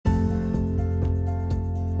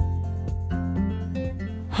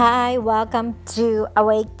Hi, welcome to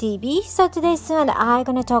Awake TV. So today's one I'm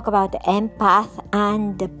gonna talk about the empath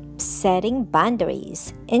and the setting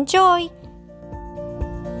boundaries. Enjoy!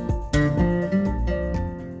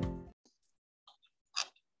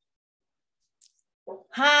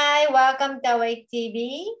 Hi, welcome to Awake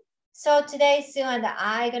TV. So today Sue and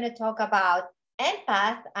I are gonna talk about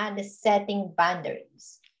empath and the setting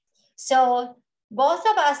boundaries. So both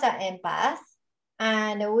of us are empaths,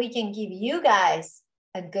 and we can give you guys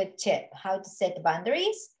a good tip how to set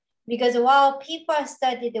boundaries. Because while people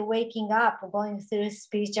started waking up, going through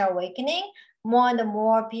spiritual awakening, more and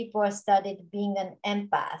more people started being an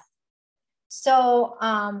empath. So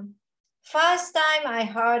first time I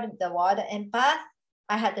heard the word empath,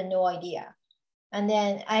 I had no idea. And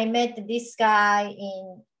then I met this guy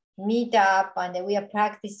in meetup, and we are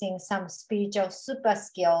practicing some spiritual super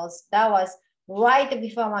skills. That was right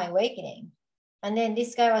before my awakening. And then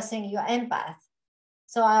this guy was saying, "You're empath."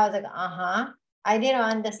 So I was like, uh-huh. I didn't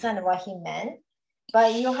understand what he meant.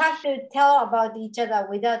 But you have to tell about each other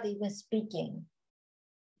without even speaking,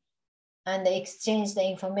 and they exchange the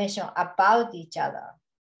information about each other.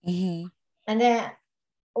 Mm-hmm. And then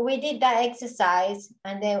we did that exercise,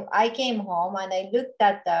 and then I came home and I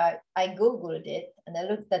Googled it and I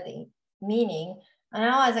looked at the meaning, and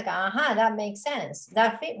I was like, that makes sense.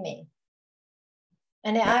 That fit me.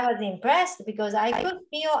 And then I was impressed because I could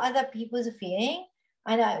feel other people's feeling.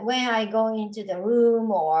 And when I go into the room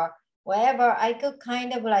or wherever, I could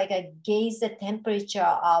kind of like gauge the temperature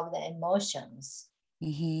of the emotions,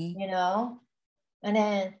 Mm-hmm. you know? And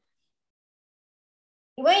then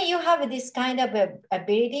when you have this kind of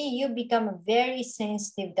ability, you become very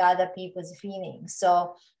sensitive to other people's feelings.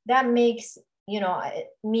 So that makes,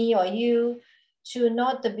 me or you to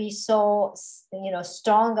not to be so,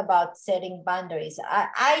 strong about setting boundaries.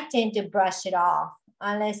 I tend to brush it off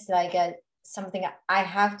unless like something I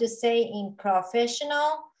have to say in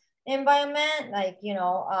professional environment, like,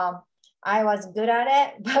 I was good at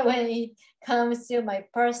it. But when it comes to my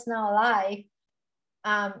personal life,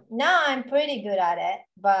 now I'm pretty good at it,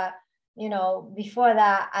 but before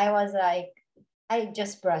that I was like, I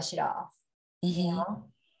just brush it off, you Mm-hmm. know.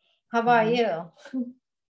 How about Mm-hmm. you?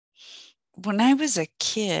 When I was a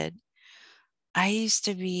kid, I used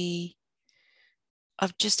to be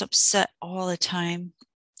just upset all the time.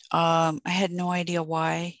 I had no idea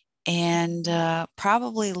why, and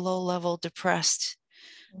probably low level depressed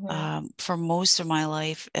Mm-hmm. for most of my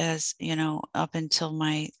life, as you know, up until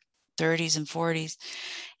my 30s and 40s.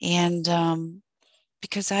 And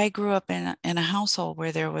because I grew up in a household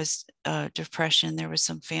where there was depression, there was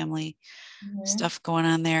some family Mm-hmm. stuff going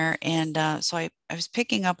on there. And so I was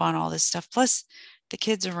picking up on all this stuff, plus the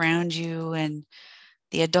kids around you and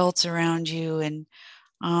the adults around you. And,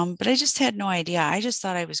 but I just had no idea. I just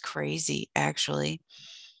thought I was crazy, actually.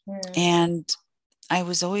 And I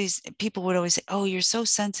was always, people would always say, "Oh, you're so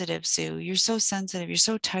sensitive, Sue. You're so sensitive. You're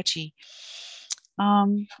so touchy."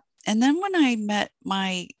 Um, and then when I met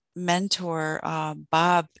my mentor,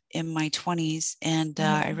 Bob, in my 20s, and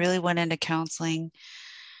I Mm-hmm. really went into counseling.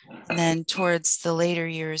 And then towards the later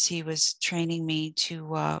years, he was training me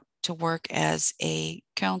to work as a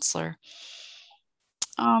counselor.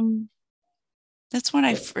 Um, that's when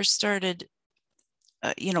I first started.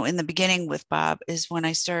 In the beginning with Bob is when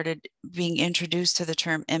I started being introduced to the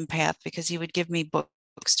term empath, because he would give me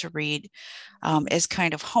books to read as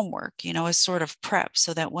kind of homework, as sort of prep,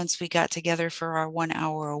 so that once we got together for our 1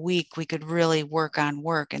 hour a week, we could really work on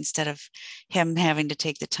work instead of him having to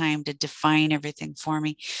take the time to define everything for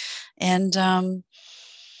me. And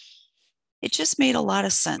it just made a lot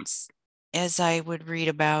of sense as I would read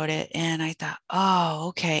about it. And I thought, oh,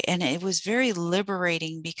 okay. And it was very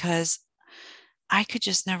liberating because I could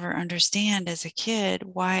just never understand as a kid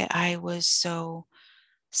why I was so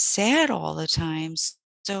sad all the time,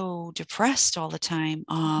 so depressed all the time.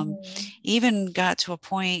 Even got to a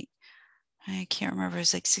point, I can't remember, it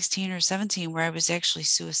was like 16 or 17, where I was actually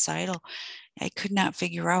suicidal. I could not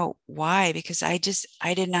figure out why, because I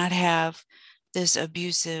did not have this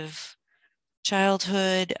abusive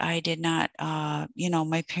childhood. I did not,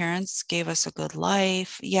 my parents gave us a good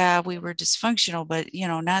life. Yeah, we were dysfunctional, but,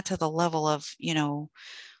 not to the level of,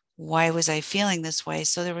 why was I feeling this way?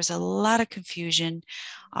 So there was a lot of confusion.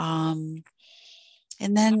 Um,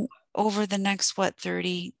 and then over the next,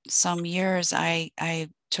 30 some years, I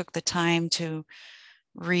took the time to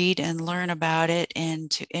read and learn about it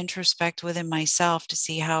and to introspect within myself to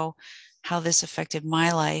see how this affected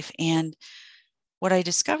my life. And what I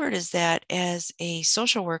discovered is that as a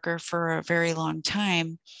social worker for a very long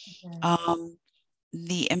time, um,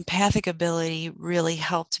 the empathic ability really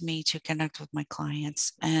helped me to connect with my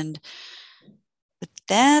clients. And But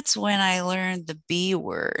that's when I learned the B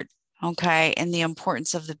word, okay, and the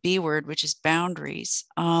importance of the B word, which is boundaries.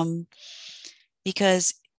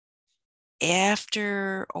 Because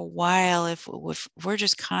after a while, if we're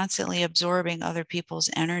just constantly absorbing other people's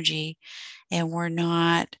energy and we're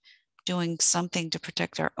not doing something to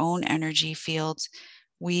protect our own energy fields,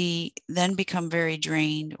 we then become very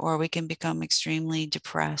drained, or we can become extremely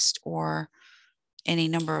depressed, or any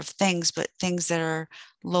number of things, but things that are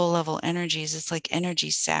low level energies. It's like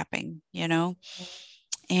energy sapping, you know?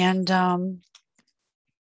 And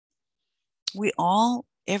we all,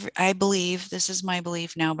 I believe, this is my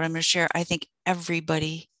belief now, but I'm going to share, I think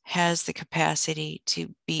everybody has the capacity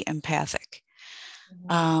to be empathic.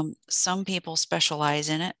 Some people specialize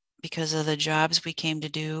in it because of the jobs we came to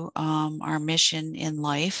do, our mission in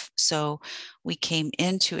life. So we came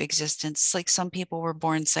into existence. Like some people were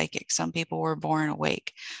born psychic, some people were born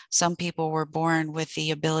awake, some people were born with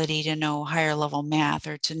the ability to know higher level math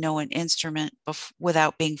or to know an instrument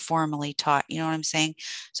without being formally taught. You know what I'm saying?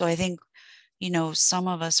 So I think, you know, some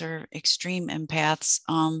of us are extreme empaths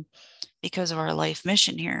because of our life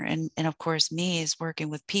mission here. And of course, me is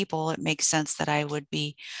working with people. It makes sense that I would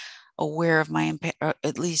be aware of my, or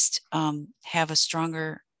at least have a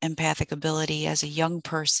stronger empathic ability as a young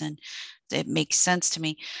person. It makes sense to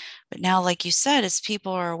me. But now, like you said, as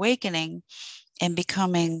people are awakening and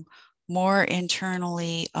becoming more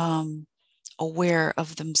internally aware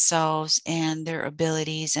of themselves and their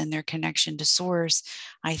abilities and their connection to source,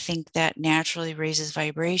 I think that naturally raises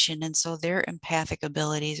vibration. And so their empathic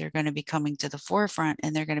abilities are going to be coming to the forefront,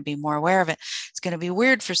 and they're going to be more aware of it. It's going to be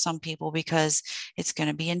weird for some people because it's going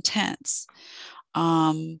to be intense.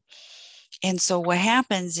 And so what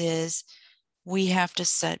happens is we have to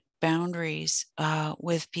set boundaries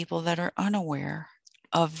with people that are unaware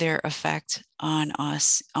of their effect on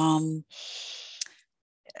us.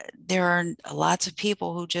 There are lots of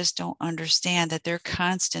people who just don't understand that their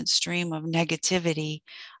constant stream of negativity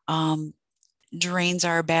drains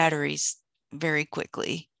our batteries very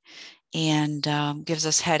quickly, and gives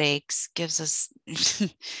us headaches, gives us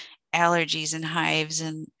allergies and hives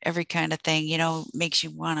and every kind of thing, you know, makes you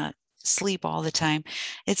want to sleep all the time.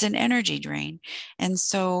 It's an energy drain. And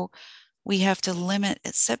so we have to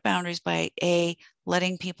set boundaries by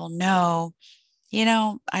letting people know, you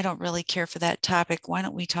know, I don't really care for that topic. Why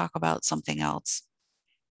don't we talk about something else?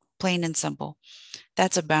 Plain and simple.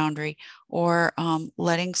 That's a boundary. Or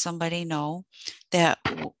letting somebody know that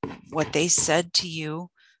what they said to you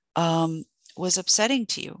was upsetting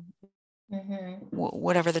to you.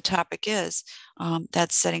 Whatever the topic is,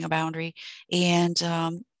 that's setting a boundary.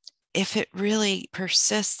 And if it really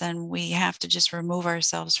persists, then we have to just remove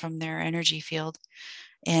ourselves from their energy field.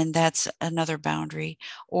 And that's another boundary.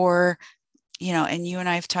 Or, you know, and you and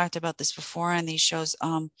I have talked about this before on these shows,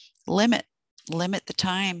 limit the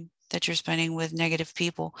time that you're spending with negative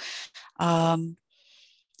people.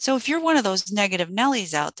 So if you're one of those negative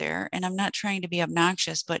Nellies out there, and I'm not trying to be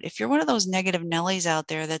obnoxious, but if you're one of those negative Nellies out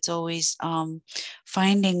there that's always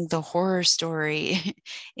finding the horror story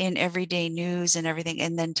in everyday news and everything,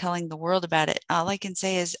 and then telling the world about it, all I can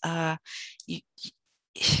say is you,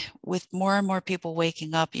 with more and more people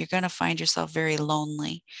waking up, you're going to find yourself very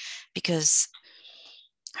lonely, because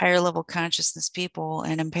higher level consciousness people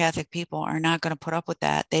and empathic people are not going to put up with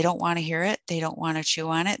that. They don't want to hear it. They don't want to chew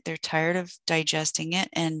on it. They're tired of digesting it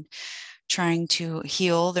and trying to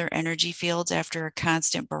heal their energy fields after a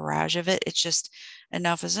constant barrage of it. It's just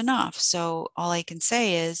enough is enough. So all I can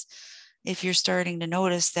say is, if you're starting to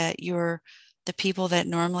notice that the people that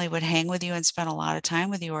normally would hang with you and spend a lot of time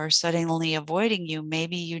with you are suddenly avoiding you,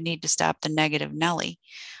 maybe you need to stop the negative Nelly,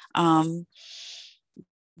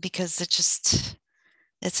 because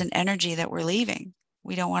it's an energy that we're leaving.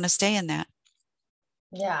 We don't want to stay in that.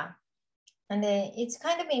 Yeah. And then it's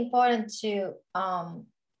kind of important to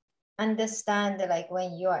understand that, like,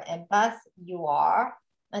 when you are empath, you are,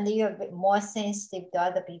 and you're a bit more sensitive to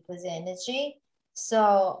other people's energy.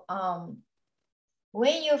 So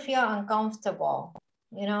when you feel uncomfortable,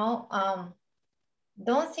 you know,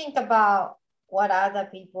 don't think about what other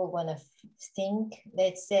people are gonna think.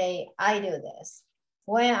 Let's say I do this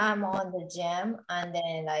when I'm on the gym and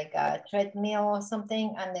then like a treadmill or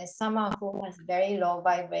something, and then someone who has very low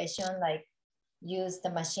vibration, like, use the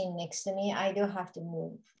machine next to me, I do have to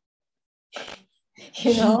move.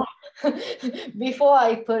 You know, before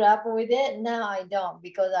I put up with it, now I don't,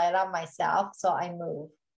 because I love myself, so I move,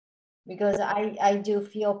 because I do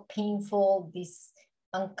feel painful, this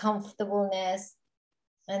uncomfortableness,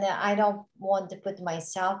 and I don't want to put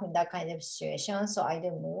myself in that kind of situation, so I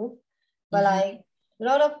do move. But like a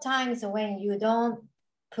lot of times when you don't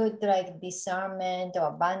put like discernment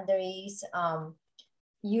or boundaries,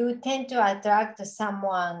 you tend to attract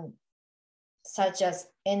someone such as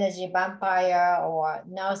energy vampire or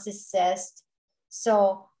narcissist.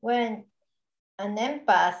 So when an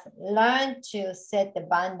empath learn to set the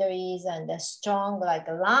boundaries and the strong like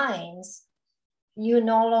lines, you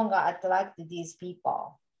no longer attract these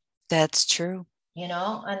people. That's true. You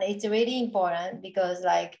know, and it's really important because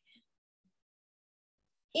like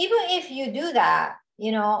even if you do that,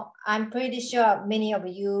 you know, I'm pretty sure many of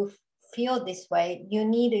you feel this way. You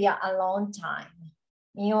need your alone time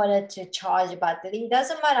in order to charge battery. It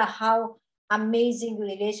doesn't matter how amazing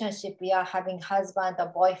relationship you are having, husband or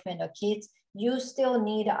boyfriend or kids, you still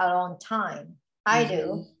need alone time. I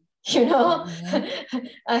do, you know.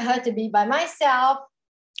 I had to be by myself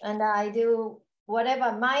and I do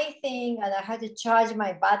whatever my thing, and I had to charge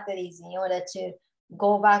my batteries in order to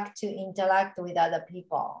go back to interact with other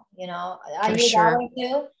people. You know, are For you that sure.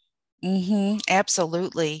 way too?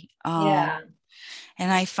 Absolutely. Yeah.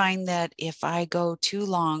 And I find that if I go too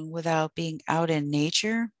long without being out in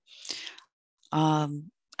nature,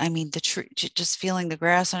 I mean, the tree, just feeling the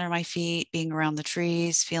grass under my feet, being around the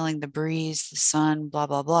trees, feeling the breeze, the sun, blah,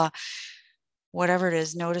 blah, blah, whatever it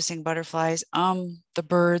is, noticing butterflies, the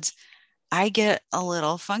birds, I get a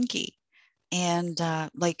little funky and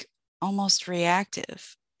like almost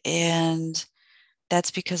reactive. And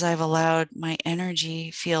that's because I've allowed my energy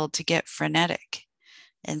field to get frenetic.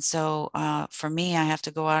 And so for me, I have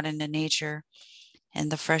to go out into nature and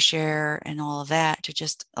the fresh air and all of that to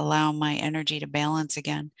just allow my energy to balance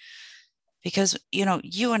again. Because, you know,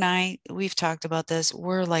 you and I, we've talked about this,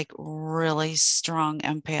 we're like really strong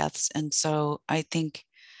empaths. And so I think,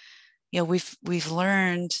 you know, we've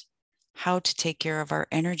learned how to take care of our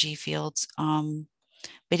energy fields.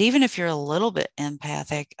 But even if you're a little bit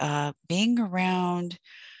empathic, being around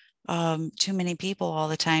too many people all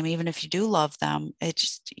the time, even if you do love them,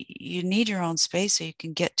 you need your own space so you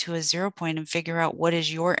can get to a zero point and figure out what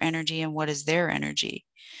is your energy and what is their energy.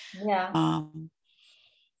 Yeah.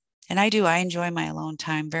 And I enjoy my alone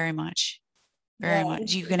time very much, very Yeah.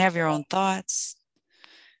 much. You can have your own thoughts,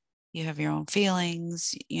 you have your own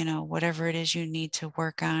feelings, you know, whatever it is you need to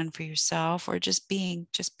work on for yourself, or just being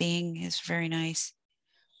is very nice.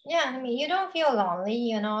 Yeah. I mean, you don't feel lonely,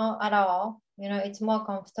 you know, at all. You know, it's more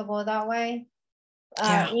comfortable that way.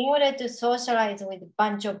 Yeah. In order to socialize with a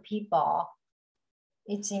bunch of people,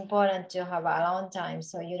 it's important to have alone time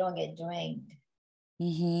so you don't get drained.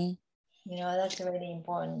 Mm-hmm. You know, that's really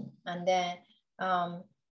important. And then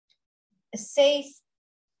say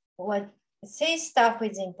what say stuff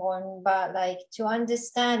is important, but like to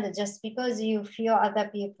understand that just because you feel other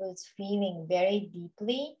people's feeling very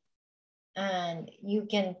deeply and you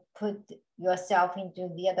can put yourself into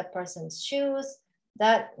the other person's shoes,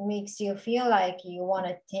 that makes you feel like you want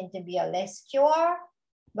to tend to be a rescuer,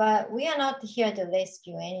 but we are not here to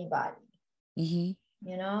rescue anybody. Mm-hmm.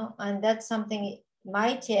 You know, and that's something,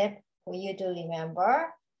 my tip for you to remember,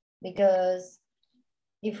 because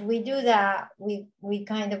if we do that, we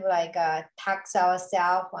kind of like tax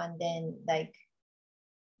ourselves and then like,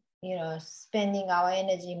 you know, spending our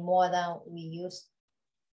energy more than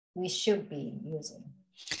we should be using.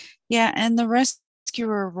 Yeah, and the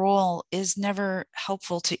rescuer role is never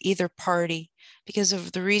helpful to either party because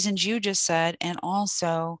of the reasons you just said. And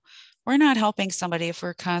also, we're not helping somebody if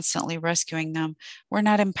we're constantly rescuing them, we're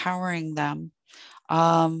not empowering them.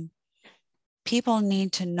 Um, People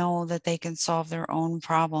need to know that they can solve their own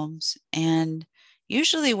problems. And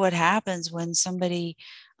usually, what happens when somebody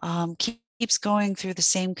keeps going through the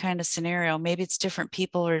same kind of scenario, maybe it's different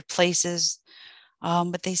people or places,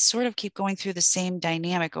 but they sort of keep going through the same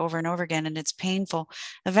dynamic over and over again, and it's painful.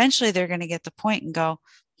 Eventually, they're going to get the point and go,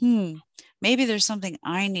 maybe there's something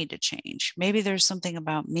I need to change. Maybe there's something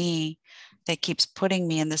about me that keeps putting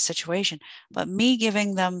me in this situation. But me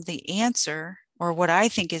giving them the answer, or what I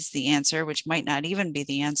think is the answer, which might not even be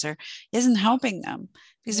the answer, isn't helping them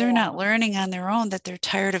because they're Yeah. not learning on their own that they're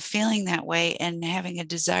tired of feeling that way and having a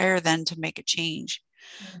desire then to make a change.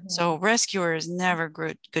 So rescuer is never a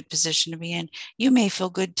good position to be in. You may feel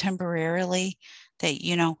good temporarily that,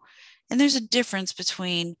 you know, and there's a difference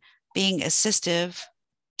between being assistive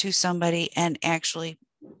to somebody and actually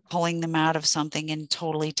pulling them out of something and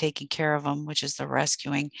totally taking care of them, which is the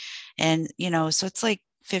rescuing. And, you know, so it's like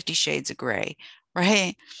 50 shades of gray,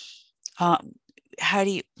 right? Um,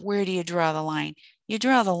 where do you draw the line? You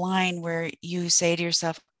draw the line where you say to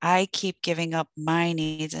yourself, I keep giving up my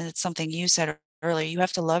needs. And it's something you said earlier. You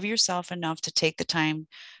have to love yourself enough to take the time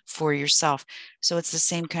for yourself. So it's the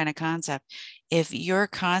same kind of concept. If you're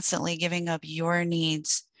constantly giving up your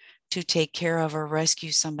needs to take care of or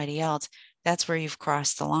rescue somebody else, that's where you've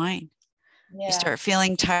crossed the line. You Yeah. start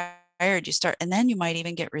feeling tired tired, you start, and then you might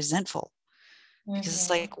even get resentful because it's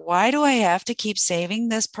Mm-hmm. like, why do I have to keep saving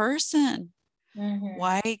this person? Mm-hmm.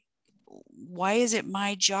 Why is it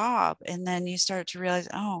my job? And then you start to realize,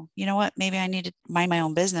 oh, you know what? Maybe I need to mind my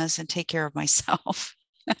own business and take care of myself.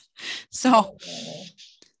 So Definitely.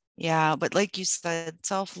 yeah, but like you said,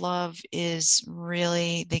 self-love is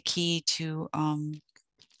really the key to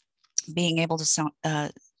being able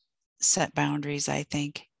to set boundaries, I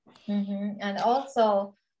think. Mm-hmm. And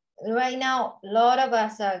also, right now, a lot of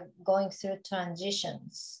us are going through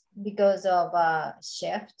transitions because of a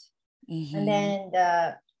shift. And Mm-hmm. then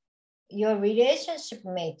your relationship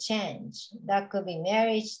may change. That could be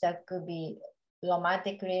marriage, that could be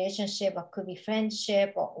romantic relationship, or could be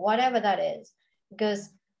friendship, or whatever that is. Because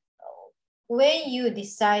when you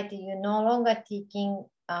decide you're no longer taking,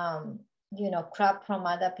 crap from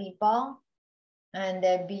other people,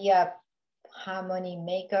 and be a harmony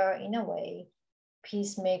maker in a way,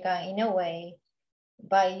 peacemaker in a way,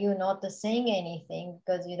 by you not saying anything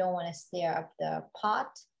because you don't want to stir up the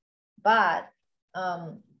pot. But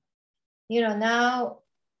um, now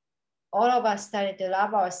all of us started to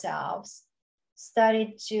love ourselves,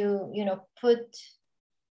 started to, put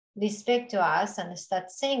respect to us and start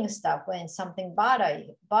saying stuff when something bother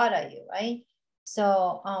you, right?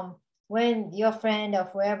 So when your friend or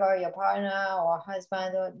whoever, your partner or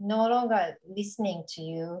husband, or no longer listening to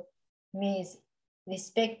you, means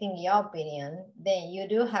respecting your opinion, then you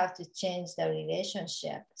do have to change the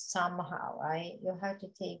relationship somehow, right? You have to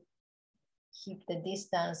keep the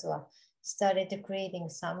distance, or started to creating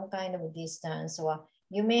some kind of distance, or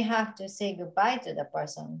you may have to say goodbye to the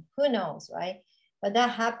person, who knows, right? But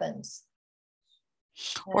that happens.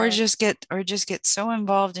 Or And just get so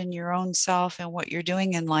involved in your own self and what you're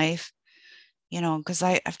doing in life, because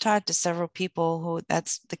I've talked to several people who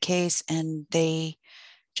that's the case, and they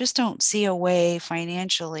just don't see a way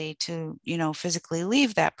financially to, physically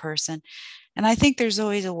leave that person. And I think there's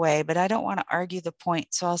always a way, but I don't want to argue the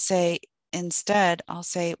point. So I'll say,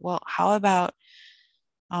 well, how about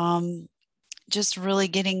um, just really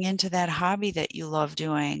getting into that hobby that you love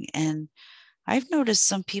doing? And I've noticed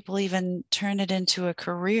some people even turn it into a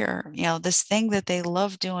career, this thing that they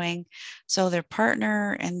love doing. So their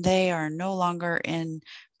partner and they are no longer in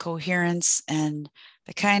coherence, and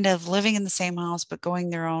they're kind of living in the same house but going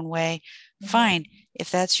their own way. Fine. mhm.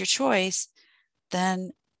 If that's your choice,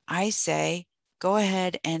 then I say go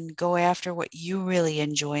ahead and go after what you really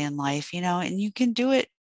enjoy in life, and you can do it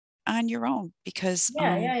on your own because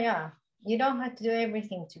Yeah. You don't have to do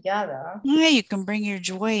everything together. yeah, you can bring your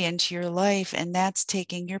joy into your life, and that's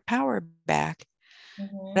taking your power back.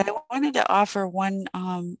 But Mm-hmm. I wanted to offer one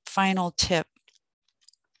final tip.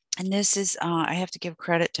 And this is, I have to give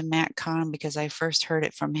credit to Matt Kahn because I first heard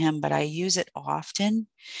it from him, but I use it often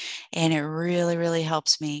and it really, really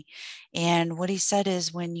helps me. And what he said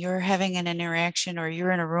is when you're having an interaction or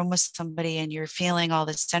you're in a room with somebody and you're feeling all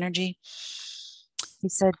this energy, he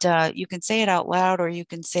said, you can say it out loud or you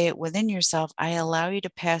can say it within yourself. I allow you to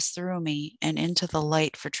pass through me and into the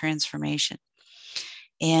light for transformation.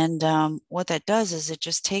 And what that does is it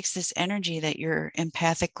just takes this energy that you're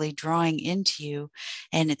empathically drawing into you,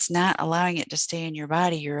 and it's not allowing it to stay in your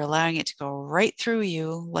body. You're allowing it to go right through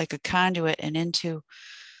you like a conduit and into,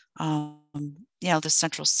 the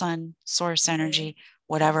central sun, source energy,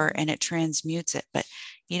 whatever, Mm-hmm. and it transmutes it. But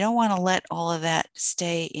you don't want to let all of that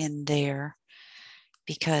stay in there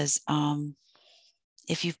because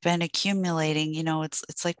if you've been accumulating,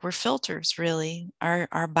 it's like we're filters, really.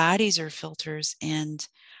 Our bodies are filters, and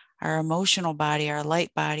our emotional body, our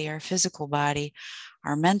light body, our physical body,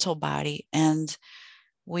 our mental body, and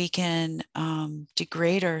we can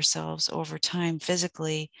degrade ourselves over time,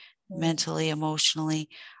 physically, mentally, emotionally,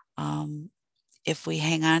 um, if we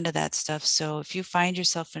hang on to that stuff. So if you find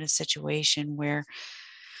yourself in a situation where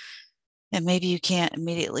and maybe you can't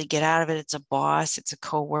immediately get out of it. It's a boss, it's a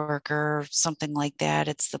coworker, something like that.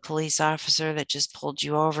 It's the police officer that just pulled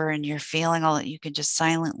you over and you're feeling all that. You can just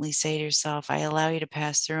silently say to yourself, I allow you to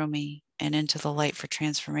pass through me and into the light for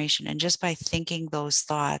transformation. And just by thinking those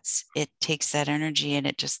thoughts, it takes that energy and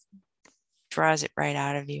it just draws it right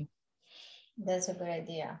out of you. That's a good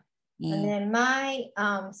idea. And Mm. then my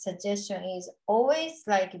suggestion is always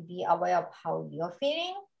like be aware of how you're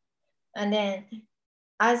feeling. And then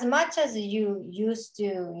as much as you used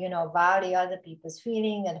to, value other people's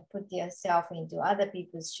feeling and put yourself into other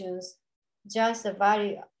people's shoes, just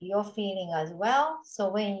value your feeling as well. So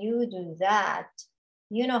when you do that,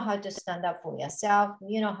 you know how to stand up for yourself,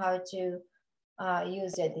 you know how to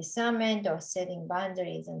use your discernment or setting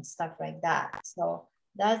boundaries and stuff like that. So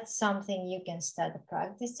that's something you can start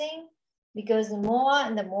practicing. because the more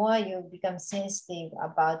and the more you become sensitive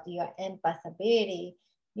about your empath ability,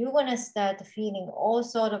 you're gonna start feeling all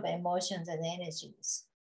sort of emotions and energies.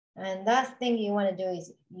 And that thing you want to do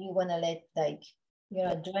is you want to let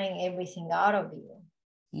drain everything out of you.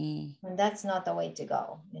 And that's not the way to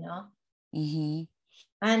go, Mm-hmm.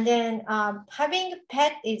 And then having a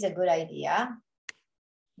pet is a good idea.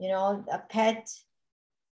 A pet,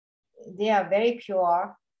 they are very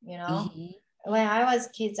pure, Mm-hmm. When I was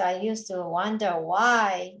kids, I used to wonder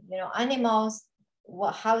why, animals,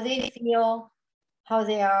 how they feel, how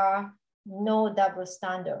they are, no double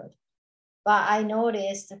standard. But I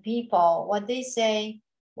noticed people, what they say,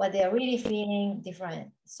 what they're really feeling different.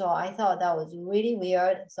 So I thought that was really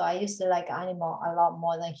weird. So I used to like animal a lot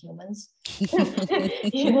more than humans.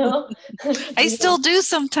 I still do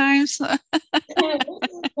sometimes. So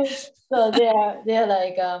they're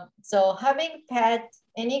like so having pet,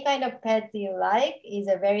 any kind of pet you like is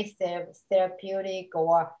a very therapeutic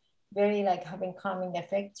or very like having calming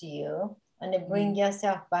effect to you, and it bring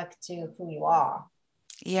yourself back to who you are.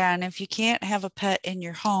 Yeah, and if you can't have a pet in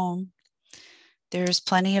your home, there's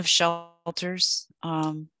plenty of shelters.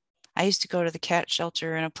 I used to go to the cat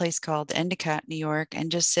shelter in a place called Endicott, New York,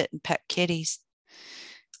 and just sit and pet kitties.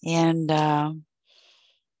 And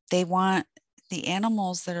they want the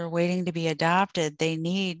animals that are waiting to be adopted, they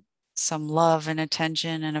need some love and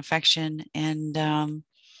attention and affection. And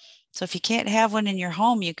so if you can't have one in your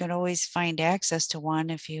home, you can always find access to one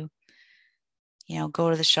if you go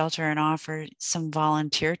to the shelter and offer some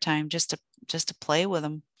volunteer time just to play with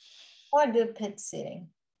them. Or do pet sitting.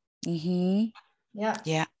 Mm-hmm. Yeah.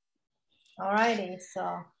 Yeah. All righty.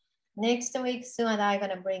 So next week, Sue and I are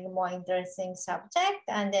going to bring a more interesting subject.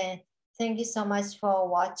 And then thank you so much for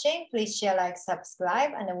watching. Please share, like,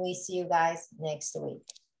 subscribe, and we'll see you guys next week.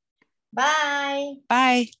 Bye.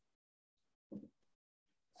 Bye.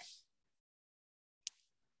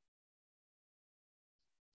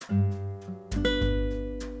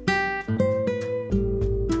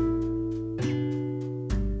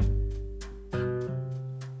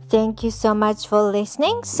 Thank you so much for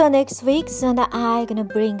listening. So next week, Sue and I are gonna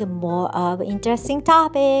bring more of interesting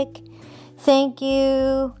topic. Thank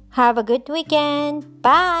you. Have a good weekend.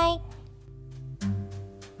 Bye.